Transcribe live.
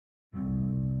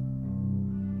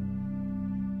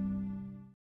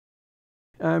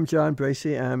I'm John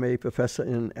Bracey. I'm a professor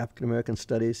in African American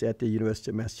Studies at the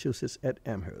University of Massachusetts at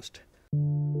Amherst.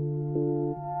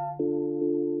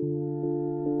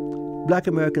 Black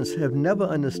Americans have never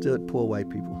understood poor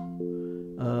white people.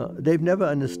 They've never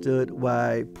understood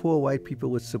why poor white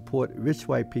people would support rich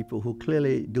white people who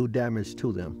clearly do damage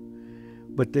to them,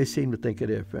 but they seem to think of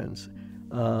their friends.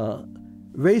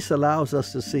 Race allows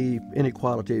us to see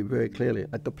inequality very clearly.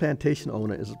 Like the plantation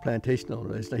owner is a plantation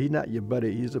owner. He's not your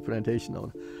buddy, he's a plantation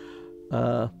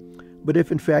owner. But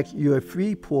if in fact you're a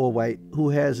free poor white who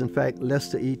has in fact less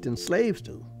to eat than slaves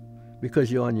do,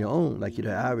 because you're on your own, like you're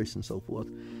the Irish and so forth,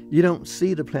 you don't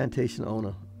see the plantation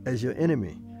owner as your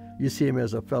enemy. You see him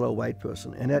as a fellow white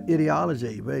person. And that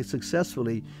ideology very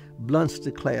successfully blunts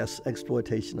the class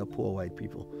exploitation of poor white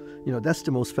people. You know, that's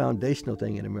the most foundational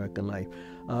thing in American life.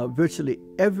 Virtually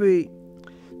every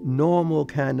normal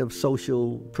kind of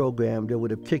social program that would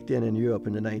have kicked in Europe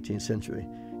in the 19th century,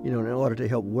 you know, in order to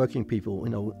help working people, you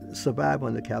know, survive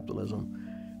under capitalism,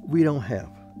 we don't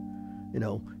have. You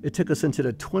know, it took us into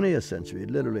the 20th century,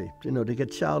 literally, you know, to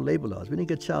get child labor laws. We didn't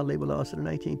get child labor laws in the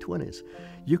 1920s.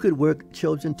 You could work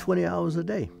children 20 hours a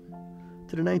day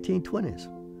to the 1920s.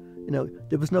 You know,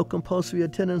 there was no compulsory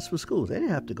attendance for schools. They didn't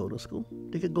have to go to school.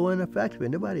 They could go in a factory.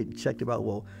 Nobody checked about,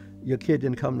 well, your kid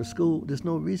didn't come to school. There's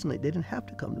no reason they didn't have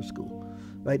to come to school,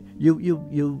 right?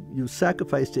 You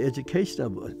sacrificed the education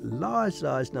of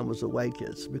large numbers of white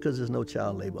kids because there's no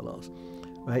child labor laws,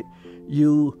 right?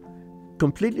 You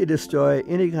completely destroy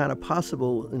any kind of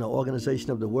possible, you know,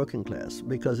 organization of the working class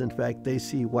because in fact they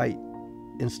see white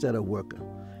instead of worker.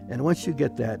 And once you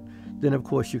get that, then of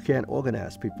course you can't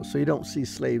organize people. So you don't see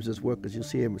slaves as workers, you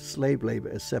see them as slave labor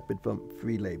as separate from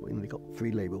free labor. You know, they call it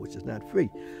free labor, which is not free.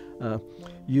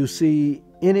 You see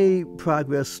any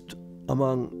progress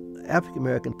among African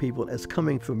American people as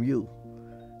coming from you,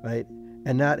 right?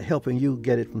 And not helping you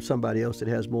get it from somebody else that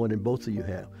has more than both of you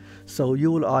have. So you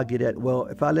will argue that, well,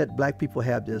 if I let black people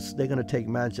have this, they're going to take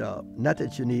my job. Not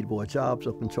that you need more jobs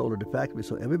or control of the factory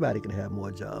so everybody can have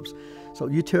more jobs. So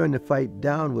you turn the fight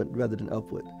downward rather than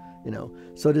upward, you know.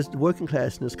 So this working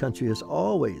class in this country has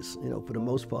always, you know, for the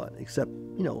most part, except,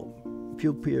 you know, a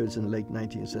few periods in the late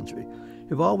 19th century,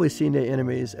 have always seen their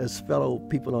enemies as fellow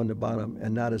people on the bottom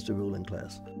and not as the ruling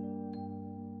class.